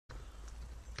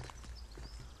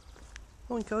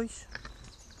Morning guys.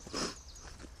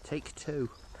 Take 2.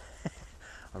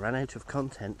 I ran out of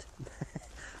content.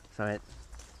 So I had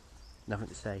nothing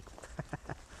to say.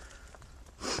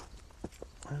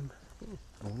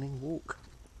 Morning walk.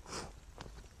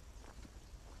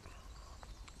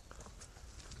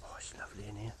 Oh, it's lovely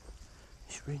in here.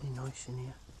 It's really nice in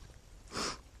here.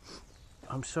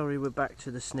 I'm sorry we're back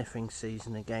to the sniffing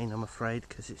season again, I'm afraid,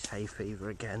 because it's hay fever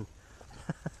again.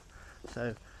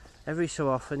 So every so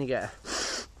often you get a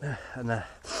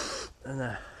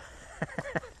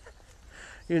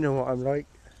you know what I'm like.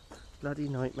 Bloody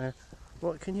nightmare.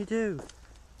 What can you do?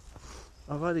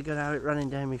 I've either got to have it running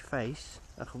down my face.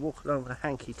 I can walk along with a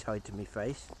hanky tied to my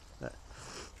face, but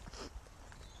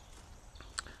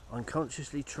I'm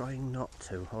consciously trying not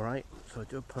to, alright? So I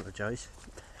do apologise.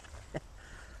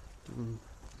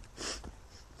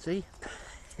 See?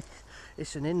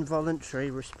 It's an involuntary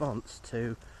response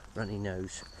to runny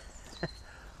nose.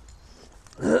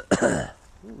 Ooh,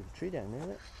 tree down there,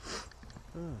 isn't it?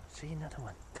 Oh, see another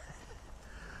one.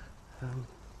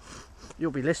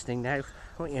 You'll be listening now,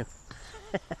 won't you?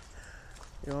 You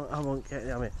know, I won't get.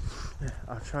 I mean,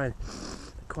 I'll try and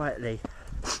quietly.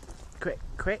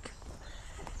 Quick.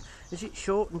 Is it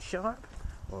short and sharp,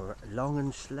 or long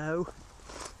and slow,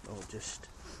 or just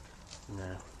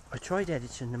no? I tried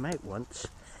editing them out once.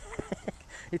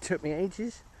 It took me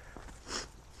ages.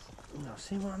 No,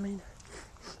 see what I mean?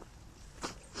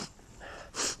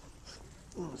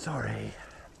 Sorry.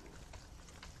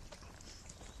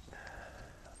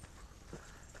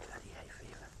 Bloody hay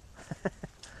fever.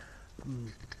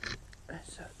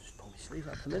 Let's just pull my sleeve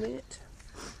up a minute.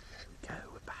 There we go,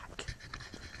 we're back.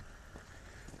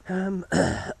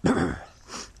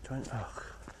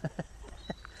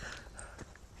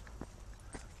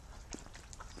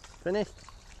 Finished?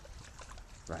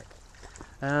 Right.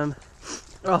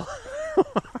 Oh,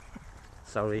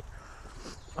 sorry.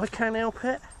 I can't help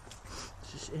it.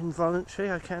 It's just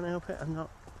involuntary. I can't help it. I'm not.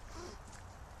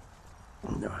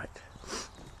 Right.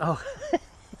 Oh.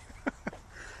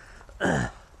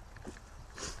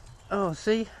 Oh,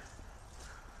 see.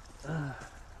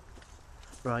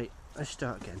 Right. Let's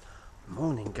start again.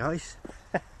 Morning, guys.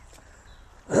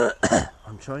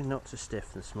 I'm trying not to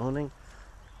sniff this morning.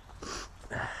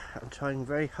 I'm trying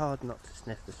very hard not to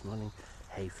sniff this morning.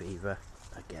 Hay fever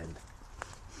again.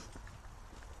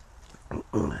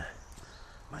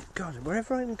 My God,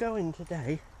 wherever I'm going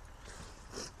today,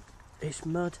 it's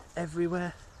mud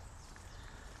everywhere.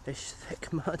 It's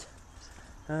thick mud.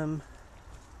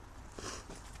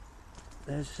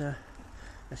 There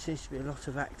seems to be a lot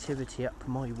of activity up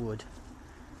my wood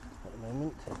at the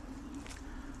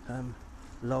moment.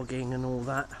 Logging and all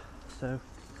that. So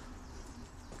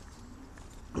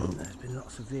there's been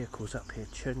lots of vehicles up here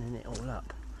churning it all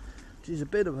up, which is a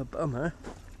bit of a bummer.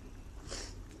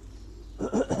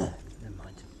 Never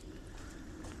mind.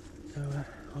 So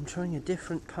I'm trying a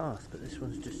different path, but this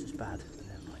one's just as bad.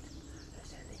 Never mind.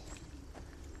 Steady.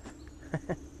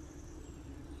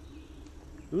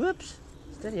 Whoops.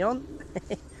 Steady on.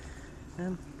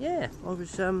 Yeah, I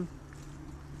was oh,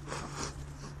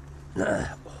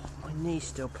 my knee's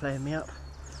still playing me up.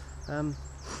 I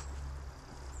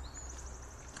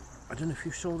don't know if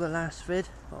you saw the last vid.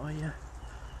 I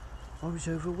was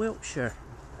over Wiltshire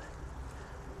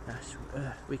last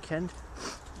weekend,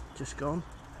 just gone,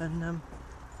 and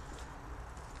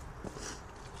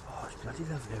oh, it's bloody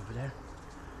lovely over there.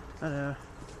 And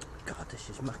God, this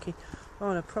is mucky. I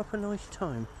had a proper nice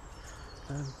time.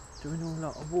 Doing a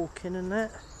lot of walking and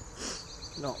that.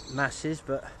 Not masses,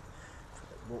 but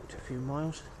walked a few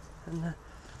miles, and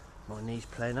my knee's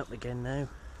playing up again now.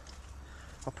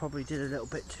 I probably did a little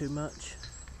bit too much.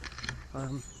 I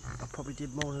probably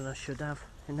did more than I should have,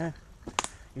 you know.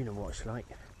 You know what it's like.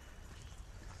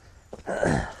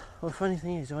 Well, the funny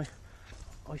thing is, I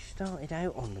started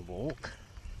out on the walk.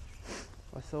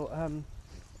 I thought, I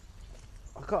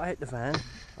got out the van,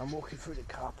 I'm walking through the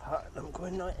car park, and I'm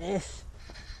going like this.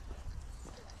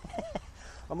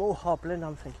 I'm all hobbling,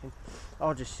 I'm thinking,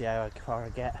 I'll just see how far I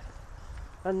get.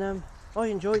 And I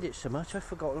enjoyed it so much, I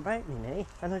forgot about my knee,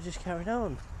 and I just carried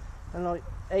on. And like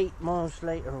 8 miles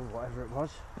later, or whatever it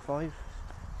was, 5,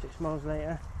 6 miles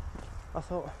later, I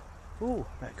thought, ooh,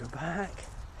 better go back.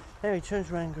 Anyway, he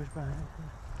turns around and goes back.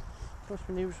 Of course,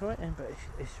 my knee was right then, but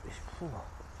it's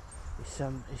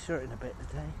hurting a bit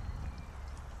today.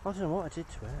 I don't know what I did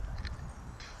to it.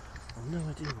 I've no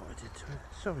idea what I did to it.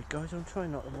 Sorry guys, I'm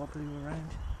trying not to wobble you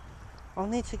around. I'll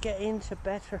need to get into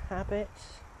better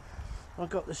habits. I've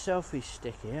got the selfie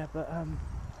stick here, but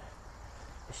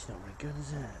it's not very good,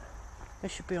 is it?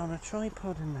 It should be on a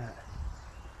tripod and that.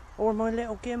 Or my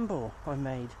little gimbal I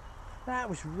made. That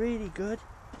was really good.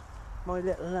 my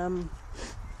little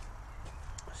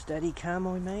steady cam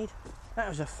I made. That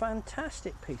was a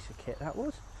fantastic piece of kit, that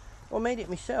was. I made it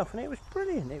myself and it was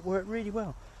brilliant. It worked really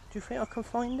well. Do you think I can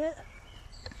find it?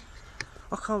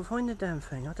 I can't find the damn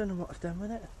thing. I don't know what I've done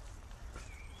with it.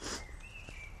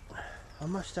 I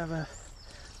must have a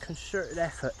concerted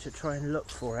effort to try and look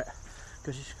for it,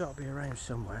 because it's got to be around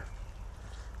somewhere.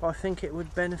 But I think it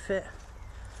would benefit,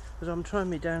 because I'm trying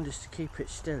me down just to keep it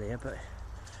still here, but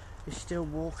it's still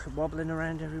wobbling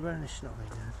around everywhere and it's not really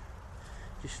good.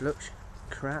 Just looks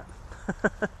crap.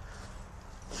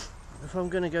 If I'm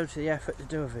going to go to the effort to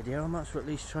do a video, I might as well at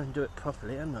least try and do it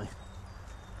properly, haven't I?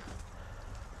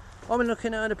 I've been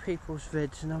looking at other people's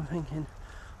vids and I'm thinking,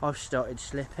 I've started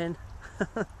slipping. Do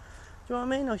you know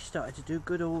what I mean? I started to do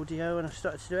good audio and I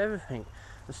started to do everything.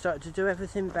 I started to do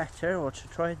everything better, or to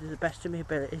try to the best of my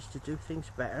abilities to do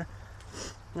things better.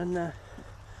 And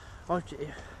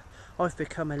I've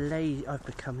become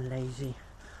lazy.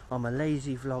 I'm a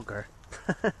lazy vlogger.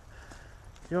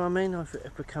 You know what I mean? I've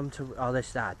become to, oh,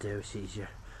 this, that, do, it's easier.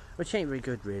 Which ain't very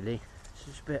good, really. It's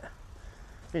just a bit,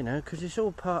 you know, because it's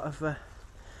all part of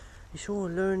it's all a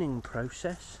learning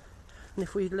process. And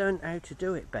if we learn how to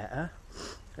do it better,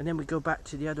 and then we go back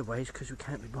to the other ways because we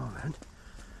can't be bothered,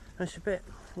 it's a bit,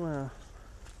 well,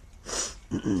 it's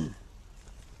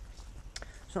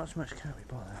not so much can't be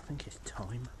bothered, I think it's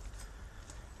time.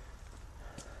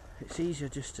 It's easier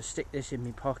just to stick this in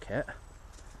my pocket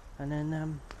and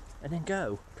then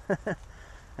go.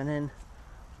 And then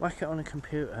whack it on a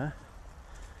computer,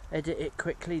 edit it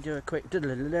quickly, do a quick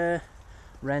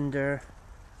render,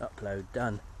 upload,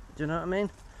 done. Do you know what I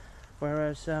mean?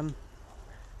 Whereas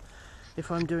if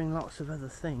I'm doing lots of other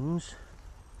things,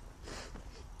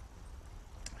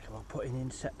 like I'm putting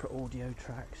in separate audio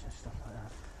tracks and stuff like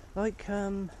that, like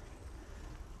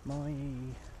my,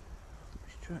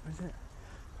 which track was it?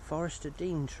 Forester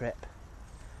Dean trip.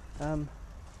 Oh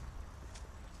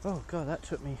god, that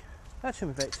took me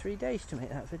about 3 days to make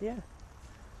that video.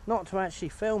 Not to actually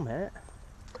film it.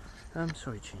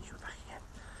 Sorry, change your back again.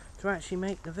 To actually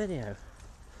make the video.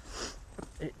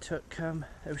 It took, there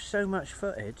was so much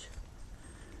footage.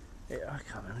 I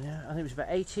can't remember now. I think it was about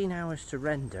 18 hours to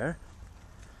render.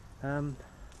 Probably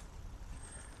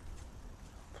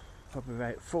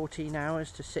about 14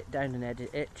 hours to sit down and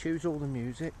edit it, choose all the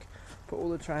music, put all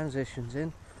the transitions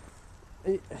in.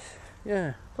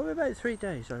 Yeah, probably about 3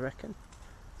 days, I reckon,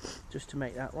 just to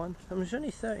make that one. And it was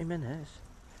only 30 minutes.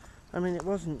 I mean, it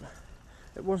wasn't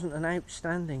an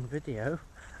outstanding video.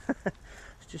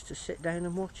 It's just to sit down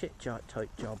and watch it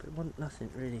type job. It wasn't nothing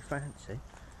really fancy.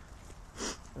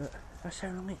 But that's how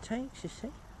long it takes, you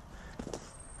see.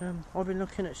 I've been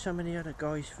looking at some of the other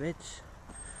guys' vids,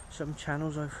 some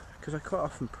channels because I quite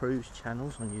often peruse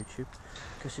channels on YouTube,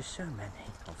 because there's so many,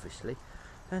 obviously,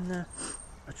 and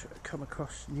I come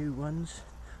across new ones.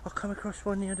 I come across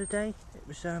one the other day. It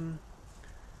was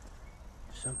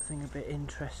something a bit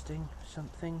interesting,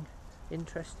 something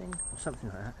or something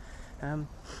like that.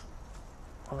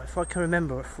 If I can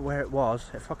remember where it was,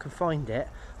 if I can find it,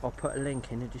 I'll put a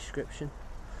link in the description.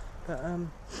 But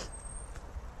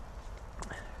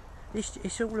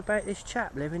it's all about this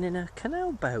chap living in a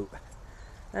canal boat,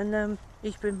 and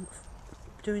he's been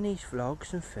doing these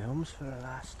vlogs and films for the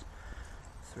last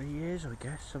 3 years, I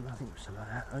guess. I think it was something like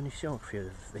that. I only saw a few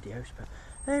of the videos, but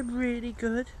they're really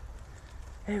good.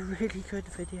 They're really good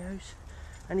videos,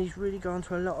 and he's really gone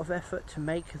to a lot of effort to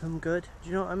make them good. Do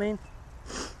you know what I mean?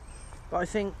 But I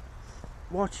think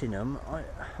watching them,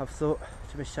 I've thought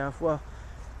to myself, well,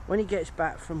 when he gets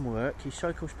back from work, he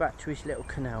cycles back to his little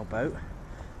canal boat,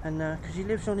 and because he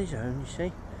lives on his own, you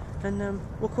see, and well,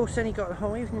 of course, then he got the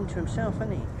whole evening to himself,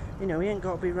 hasn't he? You know, he ain't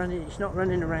got to be running. He's not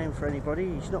running around for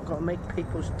anybody. He's not got to make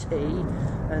people's tea,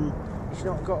 and he's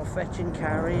not got to fetch and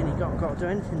carry, and he's not got to do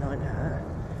anything like that.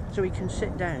 So he can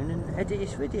sit down and edit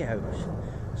his videos.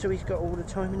 So he's got all the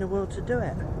time in the world to do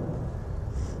it.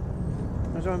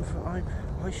 As I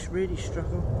really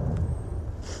struggle.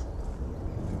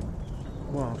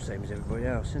 Well, same as everybody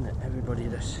else, isn't it? Everybody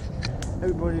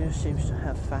just seems to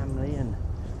have family and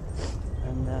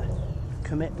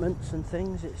commitments and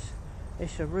things.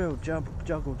 It's a real juggle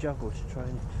to try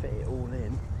and fit it all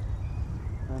in.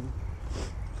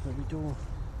 But we do.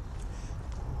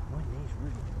 My knee's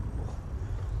really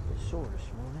a bit sore this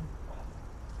morning.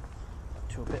 Up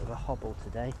to a bit of a hobble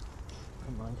today.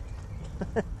 Never mind.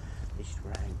 It's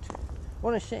round.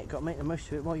 When I see it, got to make the most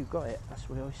of it while you've got it. That's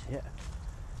the way I see it.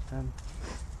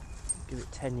 Give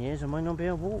it 10 years, I might not be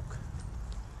able to walk.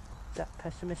 Is that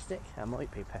pessimistic? I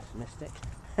might be pessimistic.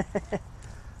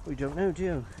 We don't know, do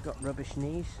you? I've got rubbish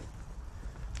knees.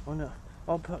 Oh no,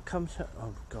 Oh, but comes.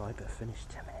 Oh God, I better finish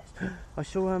 10 minutes. I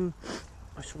saw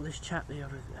this chap the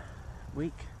other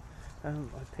week. I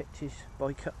picked his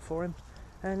bike up for him,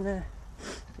 and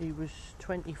he was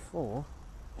 24,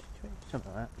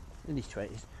 something like that, in his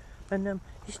 20s, and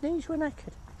his knees were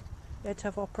knackered. He had to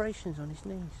have operations on his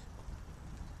knees.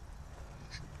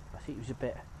 I think he was a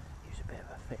bit of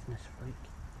a fitness freak.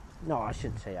 No, I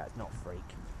shouldn't say that. Not freak.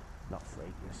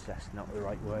 That's not the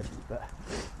right word. But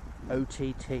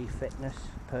OTT fitness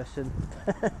person.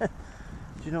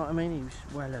 Do you know what I mean? He was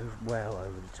well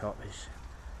over the top.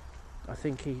 I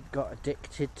think he got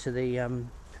addicted to the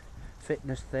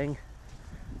fitness thing,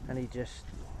 and he just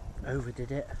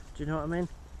overdid it. Do you know what I mean?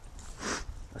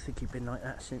 I think he'd been like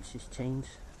that since his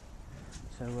teens.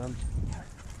 So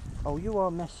oh, you are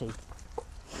messy.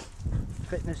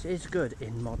 Fitness is good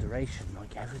in moderation,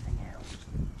 like everything else.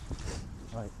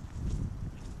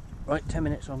 Right, 10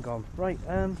 minutes, I'm gone. Right,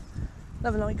 have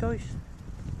a night, guys.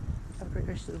 Have a great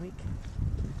rest of the week,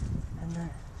 and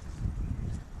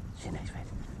see you next week.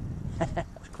 That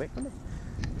was quick, wasn't it?